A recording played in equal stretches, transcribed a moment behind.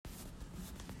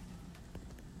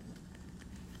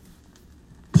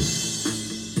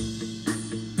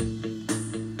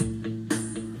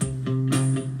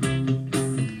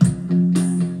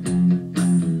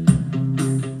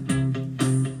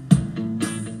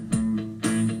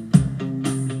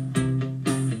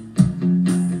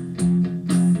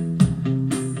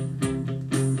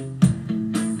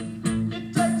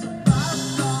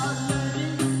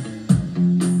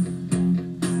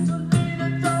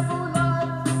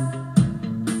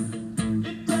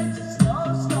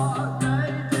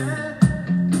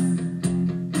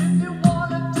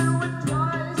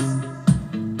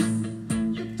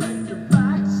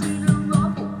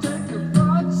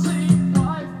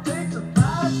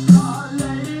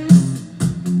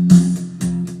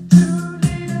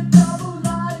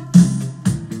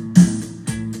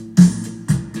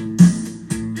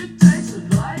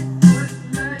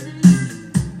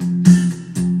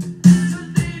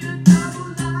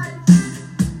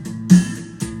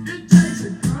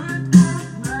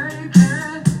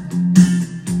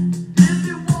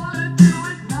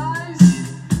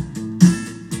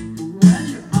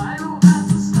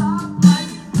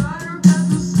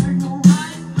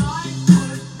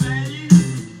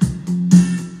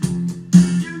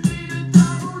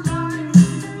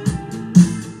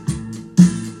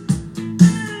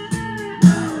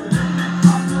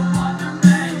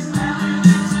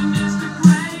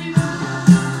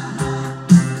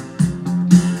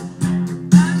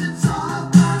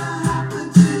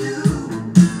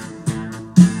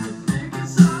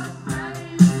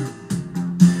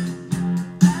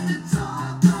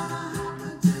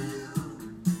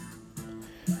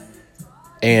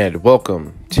And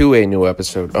welcome to a new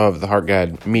episode of the Heart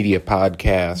Guide Media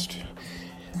Podcast.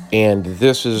 And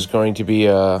this is going to be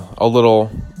a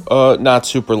little, not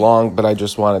super long, but I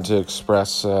just wanted to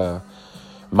express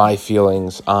my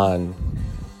feelings on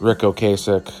Ric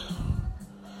Ocasek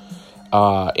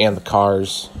and the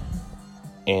Cars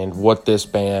and what this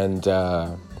band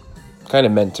kind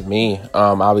of meant to me.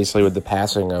 Obviously, with the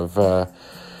passing of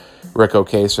Ric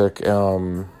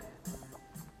Ocasek.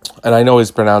 And I know he's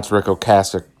pronounced Ric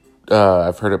Ocasek.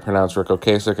 I've heard it pronounced Ric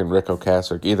Ocasek and Ric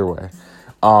Ocasek, either way.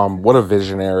 What a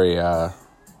visionary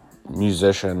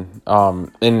musician,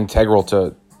 and integral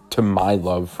to my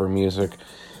love for music.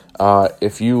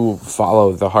 If you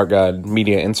follow the Heart Guide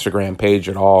Media Instagram page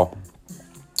at all,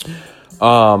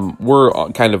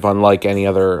 we're kind of unlike any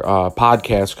other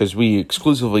podcast because we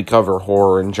exclusively cover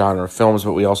horror and genre films,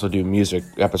 but we also do music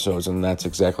episodes, and that's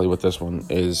exactly what this one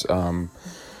is.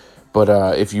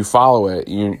 But if you follow it,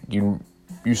 you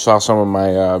saw some of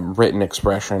my written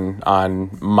expression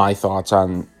on my thoughts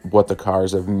on what the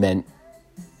Cars have meant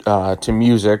to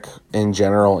music in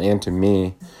general and to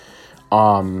me.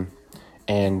 And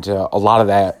a lot of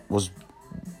that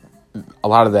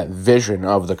vision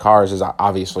of the Cars is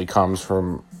obviously comes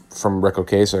from Ric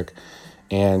Ocasek,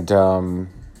 and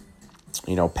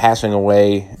passing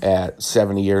away at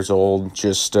 70 years old,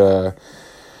 just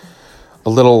a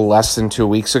little less than 2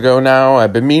 weeks ago now.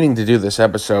 I've been meaning to do this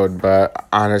episode, but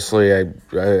honestly,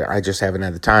 I just haven't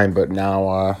had the time. But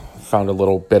now found a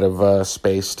little bit of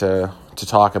space to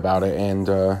talk about it. And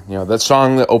that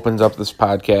song that opens up this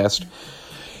podcast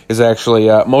is actually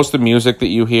most of the music that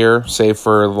you hear, save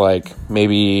for like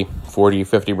maybe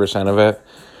 40-50% of it,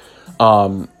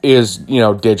 is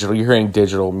digital. You're hearing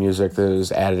digital music that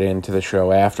is added into the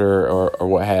show after or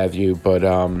what have you. But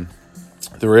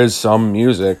there is some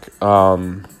music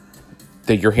that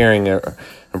you're hearing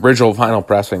original vinyl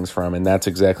pressings from, and that's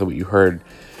exactly what you heard.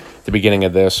 The beginning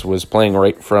of this was playing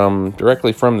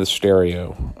directly from the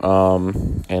stereo,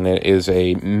 and it is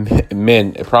a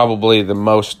mint, probably the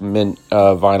most mint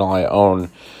vinyl I own.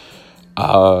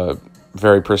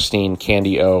 Very pristine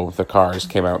Candy O. The Cars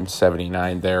came out in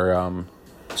 '79. Their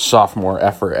sophomore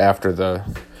effort after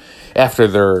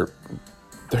their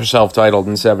self-titled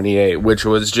in '78, which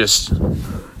was just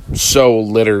so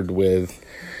littered with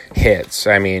hits.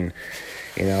 I mean,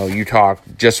 you talk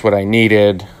Just What I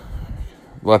Needed,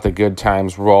 Let the Good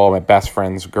Times Roll, My Best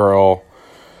Friend's Girl,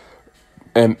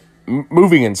 and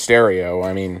Moving in Stereo.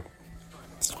 I mean,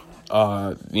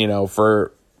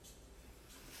 for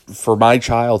my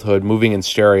childhood, Moving in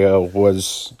Stereo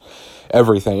was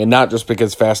everything, and not just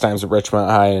because Fast Times at Ridgemont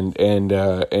High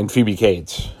and Phoebe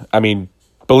Cates. I mean,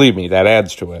 believe me, that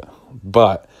adds to it.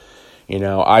 But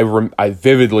I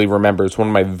vividly remember, it's one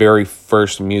of my very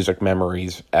first music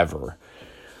memories ever,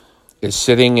 is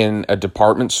sitting in a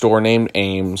department store named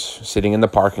Ames, sitting in the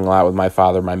parking lot with my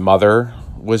father. My mother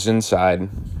was inside,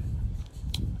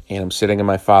 and I'm sitting in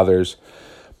my father's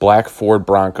black Ford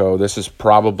Bronco. This is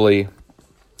probably,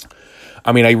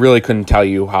 I really couldn't tell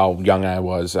you how young I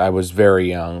was. I was very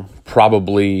young,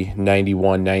 probably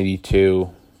 91, 92.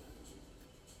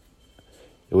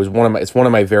 It's one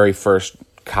of my very first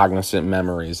cognizant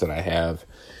memories that I have.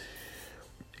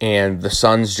 And the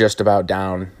sun's just about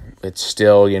down. It's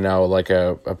still, like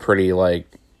a pretty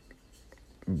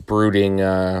brooding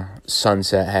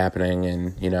sunset happening,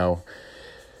 and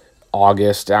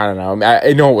August. I don't know.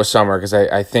 I know it was summer because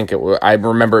I think it was. I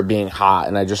remember it being hot,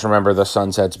 and I just remember the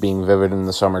sunsets being vivid in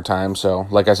the summertime. So,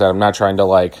 like I said, I'm not trying to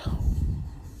lie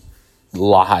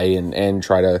and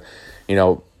try to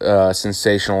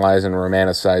sensationalize and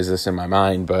romanticize this in my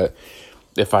mind, but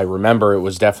if I remember, it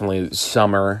was definitely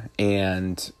summer,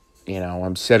 and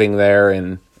I'm sitting there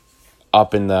and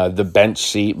up in the bench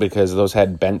seat, because those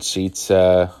had bench seats.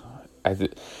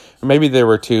 Maybe there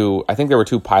were two. I think there were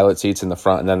two pilot seats in the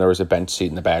front, and then there was a bench seat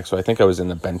in the back. So I think I was in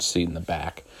the bench seat in the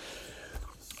back.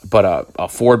 But a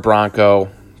Ford Bronco.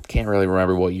 Can't really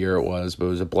remember what year it was, but it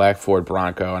was a black Ford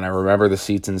Bronco, and I remember the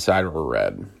seats inside were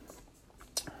red.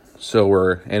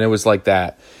 And it was like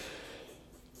that.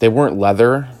 They weren't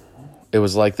leather. It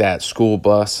was like that school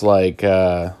bus,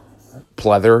 pleather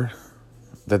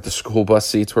that the school bus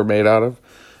seats were made out of.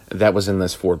 That was in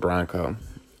this Ford Bronco.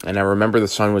 And I remember the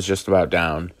sun was just about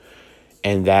down,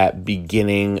 and that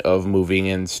beginning of Moving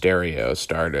in Stereo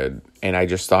started. And I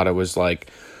just thought it was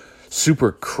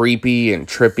super creepy and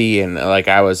trippy, and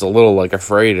I was a little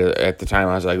afraid at the time.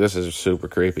 I was like, this is super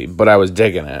creepy, but I was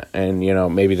digging it. And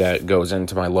maybe that goes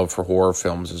into my love for horror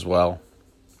films as well.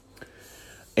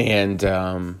 And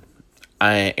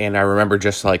I remember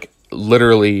just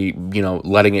literally,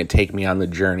 letting it take me on the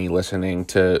journey, listening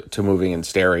to Moving in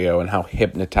Stereo, and how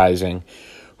hypnotizing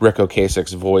Ric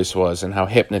Ocasek's voice was, and how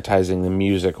hypnotizing the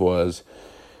music was,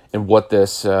 and what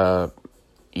this, from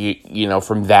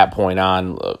that point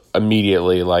on,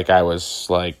 immediately, like, I was,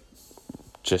 like,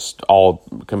 just all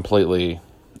completely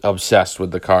obsessed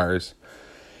with the Cars.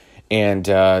 And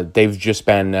they've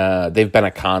been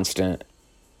a constant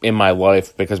in my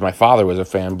life because my father was a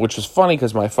fan, which is funny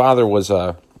because my father was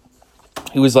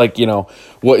he was like,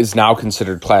 what is now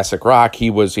considered classic rock. He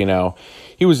was into,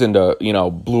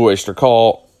 Blue Oyster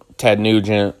Cult, Ted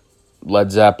Nugent,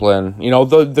 Led Zeppelin,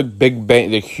 the big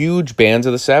band, the huge bands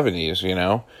of the 70s,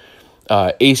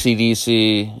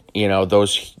 AC/DC,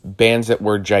 those bands that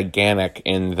were gigantic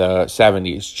in the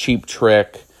 70s, Cheap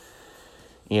Trick,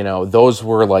 those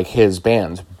were like his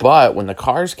bands. But when the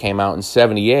Cars came out in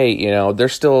 78, they're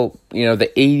still,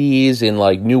 the 80s, and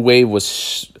like New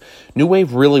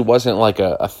Wave really wasn't like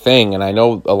a thing. And I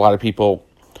know a lot of people,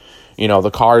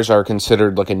 the Cars are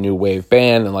considered like a New Wave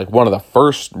band and like one of the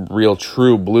first real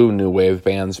true blue New Wave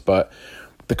bands. But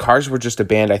the Cars were just a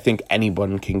band I think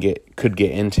anyone could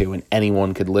get into and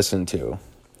anyone could listen to.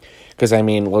 Because I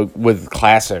mean, with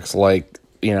classics like,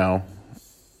 Good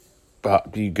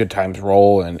Times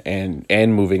Roll and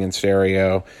Moving in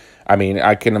Stereo, I mean,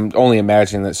 I can only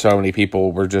imagine that so many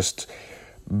people were just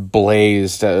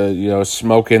blazed,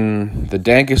 smoking the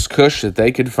dankest kush that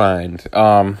they could find,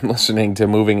 listening to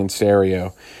Moving in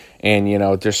Stereo. And,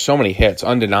 there's so many hits,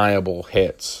 undeniable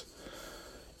hits.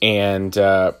 And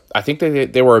I think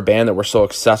they were a band that were so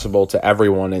accessible to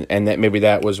everyone, and that maybe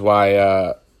that was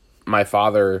why my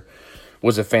father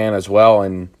was a fan as well,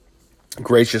 and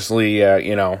graciously,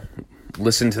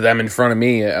 listened to them in front of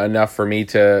me enough for me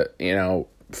to,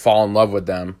 fall in love with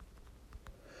them.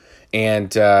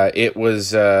 And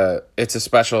it's a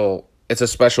special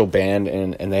band,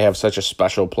 and they have such a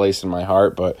special place in my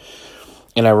heart.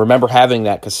 And I remember having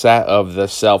that cassette of the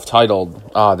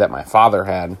self-titled that my father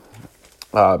had,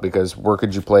 because where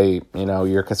could you play,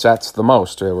 your cassettes the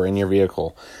most? They were in your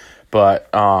vehicle. But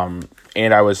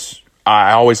and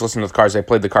I always listened to the Cars. They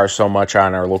played the Cars so much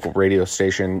on our local radio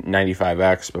station,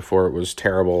 95X, before it was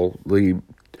terribly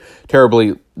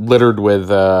littered with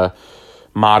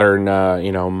modern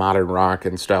rock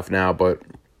and stuff now. But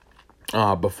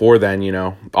before then,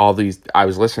 I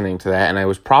was listening to that, and I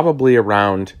was probably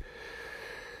around,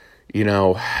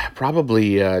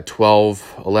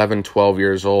 12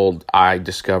 years old. I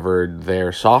discovered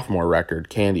their sophomore record,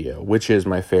 Candio, which is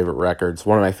my favorite record. It's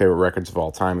one of my favorite records of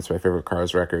all time. It's my favorite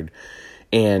Cars record.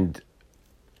 And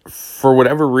for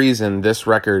whatever reason, this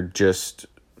record just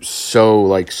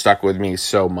so stuck with me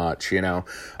so much,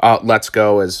 Let's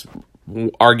Go is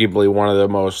arguably one of the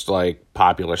most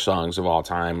popular songs of all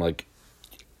time,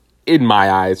 in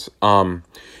my eyes. The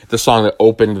song that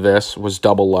opened this was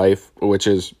Double Life, which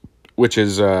is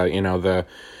the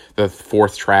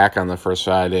fourth track on the first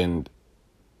side, and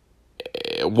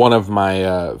one of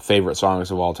my favorite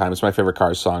songs of all time. It's my favorite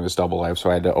Cars song is Double Life, so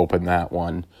I had to open that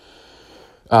one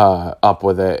up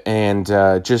with it. And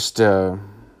it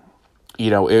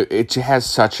has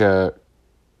such a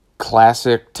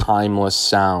classic, timeless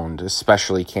sound,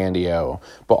 especially Candio,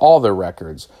 but all their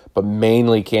records, but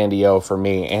mainly Candio for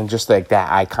me. And just that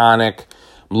iconic,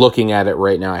 I'm looking at it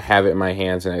right now, I have it in my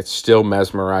hands, and it still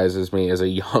mesmerizes me as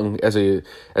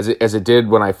it did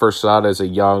when I first saw it as a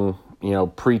young,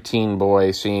 preteen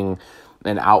boy, seeing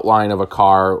an outline of a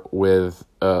car with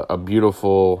a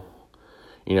beautiful,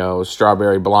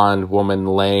 strawberry blonde woman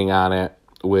laying on it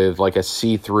with a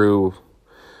see-through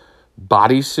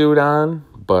bodysuit on,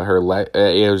 but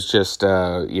it was just,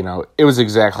 it was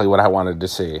exactly what I wanted to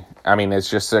see. I mean, it's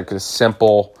just a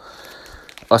simple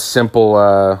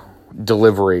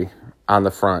delivery on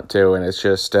the front too, and it's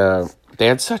just they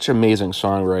had such amazing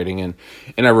songwriting,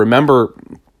 and I remember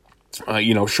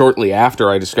shortly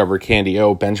after I discovered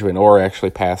Candio, Benjamin Orr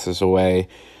actually passes away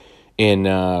in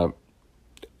I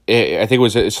think it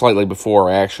was slightly before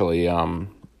actually,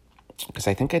 because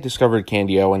I think I discovered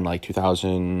Candio in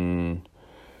 2000.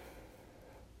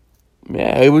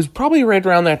 Yeah, it was probably right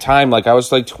around that time. I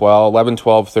was 11,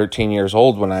 12, 13 years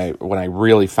old when I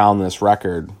really found this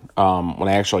record. When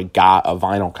I actually got a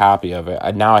vinyl copy of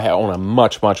it. Now I own a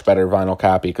much, much better vinyl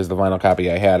copy, because the vinyl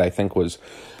copy I had, I think, was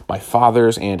my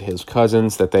father's and his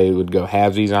cousin's that they would go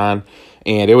halvesies on.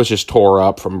 And it was just tore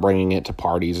up from bringing it to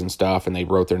parties and stuff, and they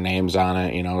wrote their names on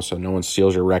it, so no one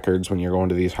steals your records when you're going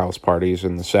to these house parties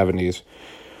in the 70s.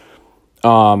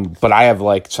 But I have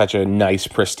such a nice,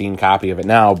 pristine copy of it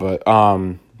now. But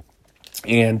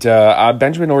And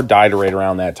Benjamin Orr died right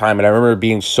around that time, and I remember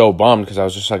being so bummed because I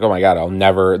was just like, oh my God, I'll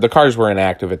never... The Cars were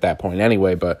inactive at that point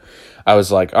anyway, but I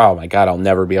was like, oh my God, I'll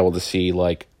never be able to see,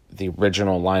 like, the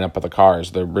original lineup of the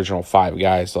Cars, the original 5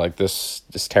 guys. Like, this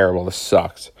is terrible, this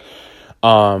sucks.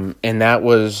 And that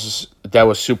was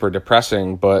super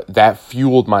depressing, but that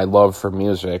fueled my love for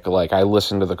music. Like, I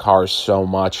listened to the Cars so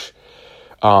much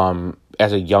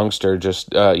as a youngster,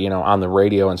 just on the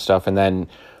radio and stuff, and then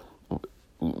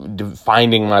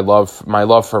finding my love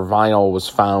for vinyl was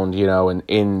found,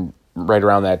 in right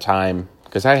around that time,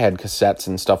 because I had cassettes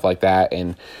and stuff like that,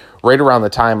 and right around the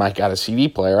time I got a CD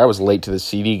player, I was late to the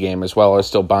CD game as well. I was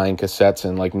still buying cassettes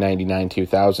in like 99,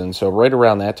 2000. So right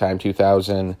around that time,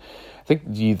 2000, I think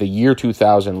the year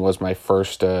 2000 was my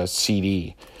first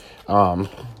CD.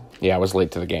 Yeah, I was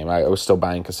late to the game. I was still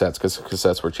buying cassettes because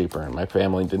cassettes were cheaper, and my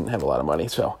family didn't have a lot of money,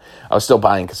 so I was still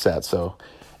buying cassettes. So,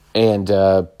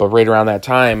 but right around that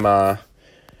time,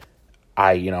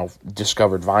 I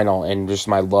discovered vinyl, and just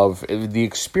my love, the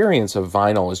experience of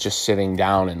vinyl is just sitting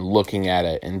down and looking at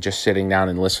it, and just sitting down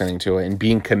and listening to it, and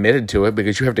being committed to it,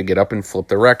 because you have to get up and flip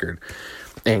the record,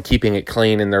 and keeping it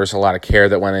clean, and there's a lot of care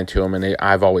that went into them, and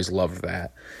I've always loved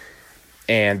that.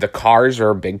 And the Cars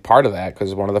are a big part of that,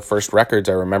 because one of the first records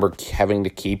I remember having to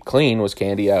keep clean was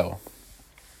Candy O.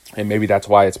 And maybe that's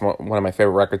why it's one of my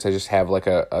favorite records. I just have like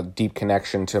a deep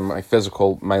connection to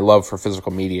my love for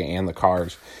physical media and the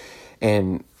Cars.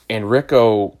 And Ric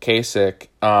Ocasek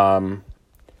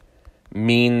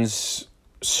means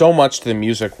so much to the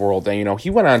music world. And, he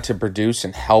went on to produce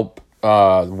and help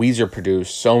Weezer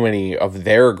produce so many of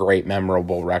their great,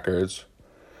 memorable records.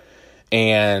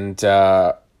 And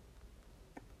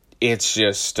it's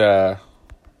just...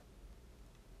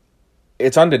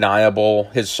 it's undeniable,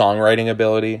 his songwriting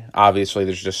ability. Obviously,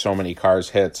 there's just so many Cars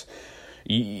hits.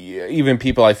 Even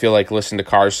people, I feel like, listen to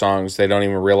Cars songs, they don't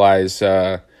even realize,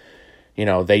 they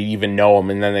even know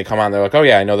them. And then they come on, they're like, oh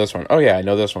yeah, I know this one. Oh yeah, I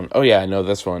know this one. Oh yeah, I know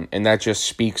this one. And that just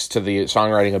speaks to the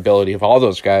songwriting ability of all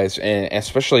those guys, and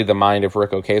especially the mind of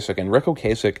Ric Ocasek. And Ric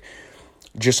Ocasek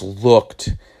just looked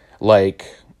like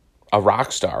a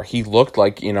rock star. He looked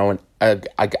like, an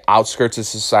outskirts of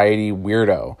society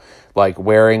weirdo, like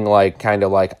wearing like kind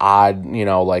of like odd,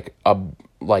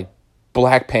 like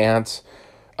black pants,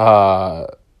 a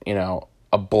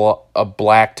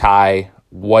black tie,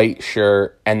 white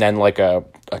shirt, and then like a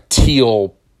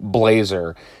teal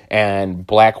blazer and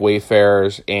black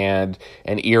Wayfarers and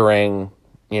an earring,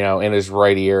 in his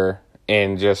right ear,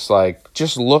 and just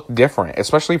look different,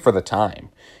 especially for the time.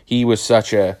 He was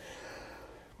such a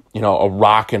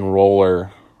rock and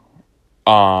roller,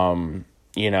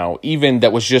 even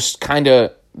that was just kind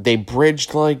of, they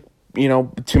bridged to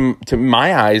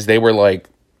my eyes, they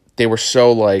were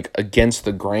so like against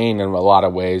the grain in a lot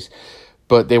of ways,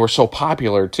 but they were so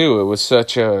popular too. It's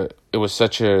an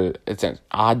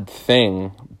odd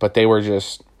thing, but they were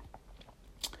just,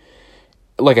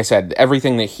 like I said,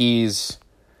 everything that he's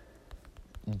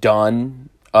done,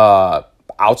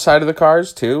 outside of the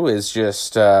Cars too is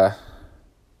just,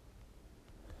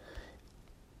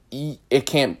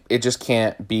 it just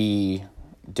can't be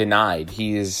denied.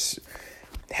 He's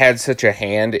had such a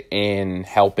hand in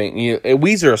helping,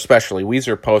 Weezer especially.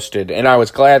 Weezer posted, and I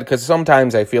was glad, because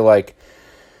sometimes I feel like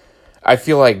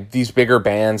these bigger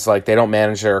bands, like, they don't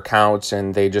manage their accounts,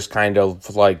 and they just kind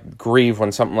of like grieve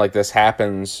when something like this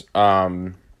happens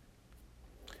on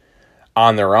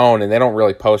their own, and they don't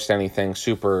really post anything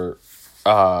super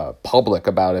public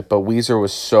about it. But Weezer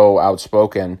was so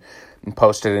outspoken and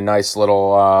posted a nice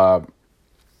little,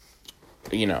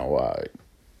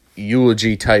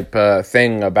 eulogy type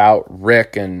thing about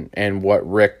Rick and what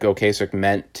Ric Ocasek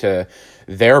meant to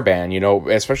their band,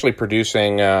 especially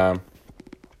producing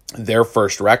their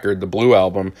first record, the Blue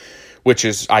Album, which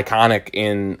is iconic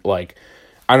in, like,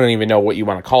 I don't even know what you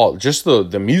want to call it, just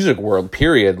the music world,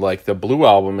 period. Like, the Blue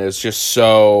Album is just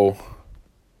so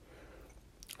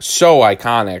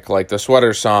iconic. Like, the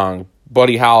Sweater Song,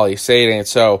 Buddy Holly, Say It Ain't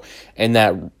So, and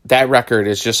that record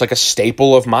is just like a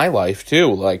staple of my life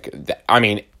too. Like,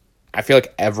 I feel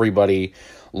like everybody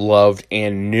loved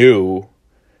and knew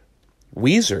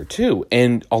Weezer too,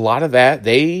 and a lot of that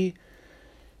they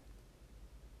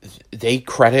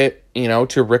credit,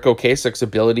 to Ric Ocasek's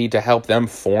ability to help them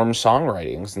form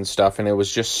songwritings and stuff. And it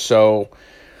was just so,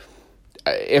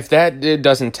 if that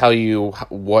doesn't tell you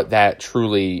what that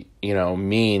truly,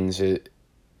 means to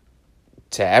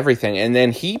everything. And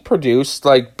then he produced,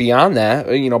 like, beyond that,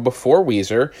 before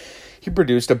Weezer, he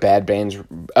produced a Bad Brains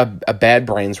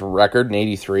record in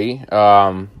 '83.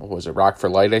 What was it? Rock for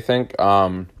Light, I think.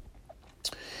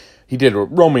 He did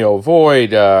Romeo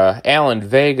Void, Alan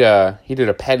Vega. He did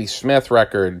a Patti Smith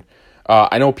record.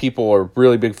 I know people are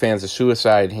really big fans of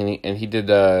Suicide, and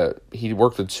he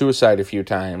worked with Suicide a few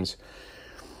times.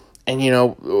 And, you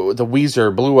know, the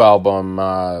Weezer Blue album,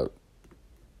 I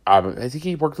think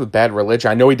he worked with Bad Religion.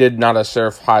 I know he did Not a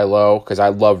Surf, High Low, because I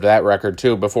loved that record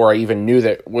too. Before I even knew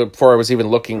that, before I was even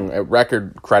looking at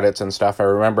record credits and stuff, I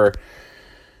remember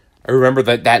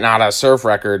that Not a Surf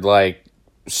record, like,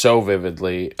 so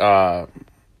vividly.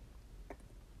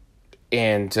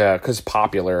 And because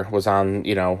Popular was on,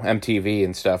 you know, MTV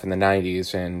and stuff in the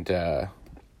 90s, and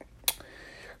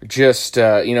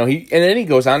you know, then he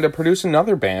goes on to produce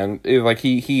another band. Like,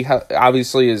 he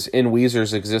obviously is in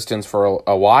Weezer's existence for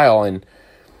a while, and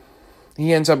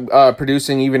he ends up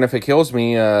producing Even If It Kills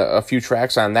Me, a few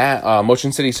tracks on that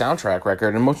Motion City Soundtrack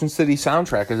record. And Motion City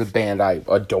Soundtrack is a band I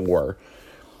adore,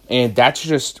 and that's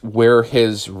just where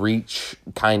his reach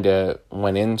kind of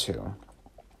went into.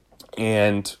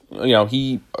 And, you know,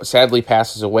 he sadly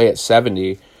passes away at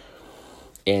 70.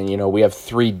 And, you know, we have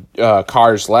 3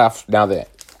 Cars left now that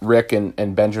Rick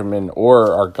and Benjamin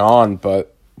Orr are gone.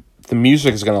 But the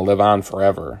music is going to live on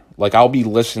forever. Like, I'll be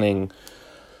listening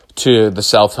to the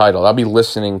self-titled. I'll be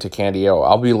listening to Candy O.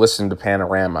 I'll be listening to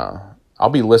Panorama. I'll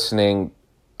be listening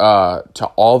to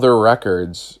all their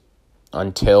records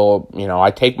until, you know,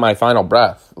 I take my final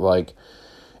breath. Like,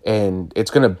 and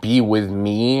it's going to be with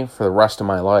me for the rest of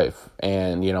my life.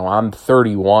 And, you know, I'm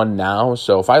 31 now,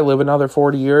 so if I live another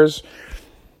 40 years,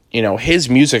 you know, his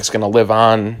music's going to live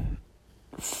on.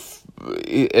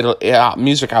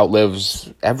 Music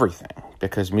outlives everything,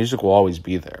 because music will always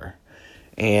be there.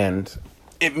 And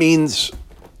it means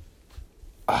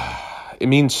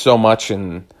so much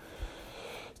to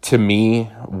me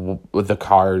with the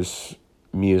Cars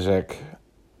music,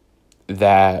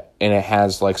 that, and it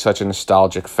has like such a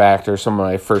nostalgic factor. Some of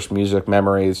my first music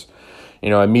memories, you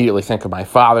know, I immediately think of my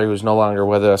father, who's no longer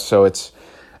with us. So it's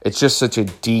just such a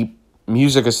deep,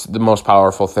 music is the most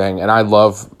powerful thing. And I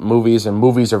love movies, and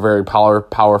movies are very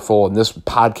powerful. And this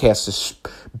podcast is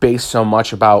based so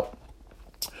much about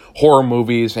horror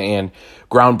movies and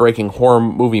groundbreaking horror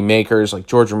movie makers like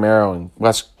George Romero and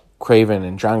Wes Craven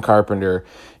and John Carpenter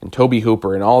and Tobe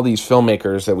Hooper and all these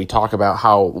filmmakers that we talk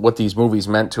about what these movies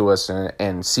meant to us,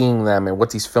 and seeing them and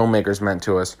what these filmmakers meant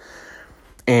to us.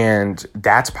 And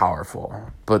that's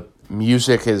powerful. But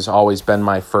music has always been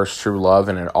my first true love,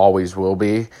 and it always will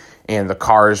be. And the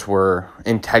Cars were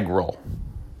integral,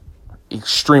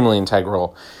 extremely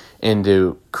integral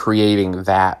into creating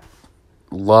that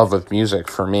love of music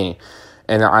for me.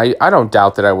 And I don't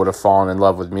doubt that I would have fallen in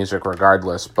love with music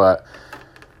regardless, but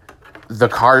the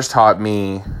Cars taught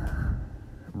me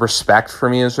respect for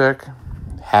music,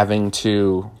 having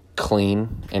to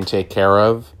clean and take care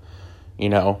of, you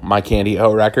know, my Candy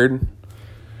O record,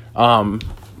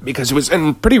 because it was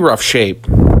in pretty rough shape,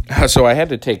 so I had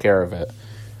to take care of it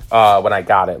when I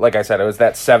got it. Like I said, it was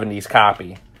that 70s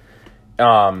copy,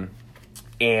 and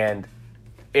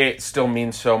it still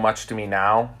means so much to me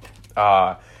now,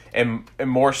 and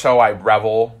more so I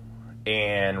revel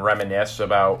and reminisce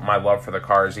about my love for the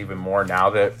Cars even more now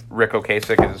that Rick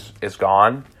Ocasek is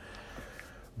gone.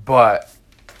 But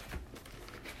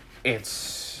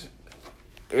it's,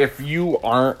 if you're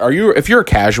a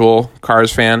casual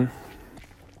Cars fan,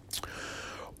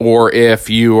 or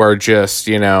if you are just,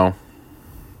 you know,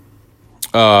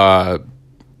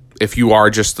 if you are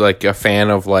just like a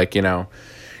fan of, like, you know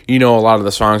a lot of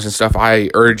the songs and stuff, I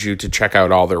urge you to check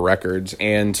out all their records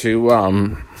and to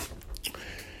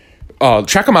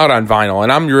check them out on vinyl.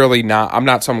 And I'm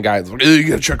not some guy that's like, you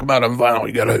gotta check them out on vinyl.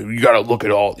 You gotta look at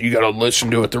all, you gotta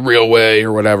listen to it the real way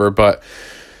or whatever. But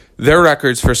their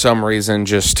records, for some reason,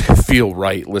 just feel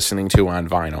right listening to on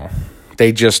vinyl.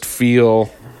 They just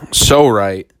feel so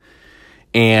right.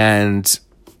 And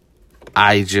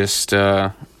I just,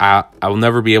 I'll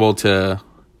never be able to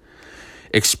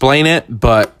explain it,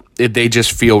 but they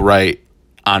just feel right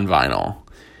on vinyl.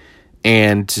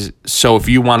 And so if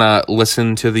you want to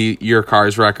listen to your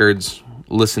Cars records,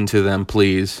 listen to them,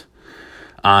 please,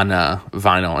 on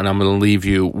vinyl. And I'm going to leave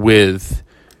you with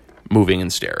Moving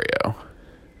in Stereo.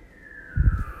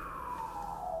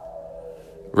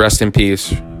 Rest in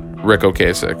peace, Rick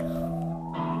Ocasek.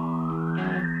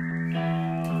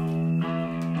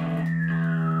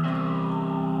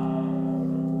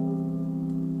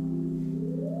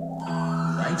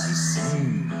 Life's the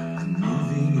same, I'm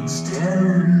moving in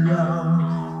stereo.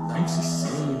 Life's the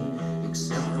same,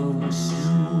 except for my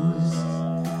shoes.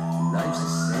 Life's the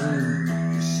same,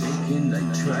 you're shaking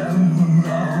like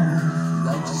tremolo.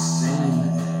 Life's the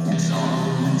same, it's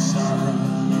all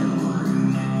inside you.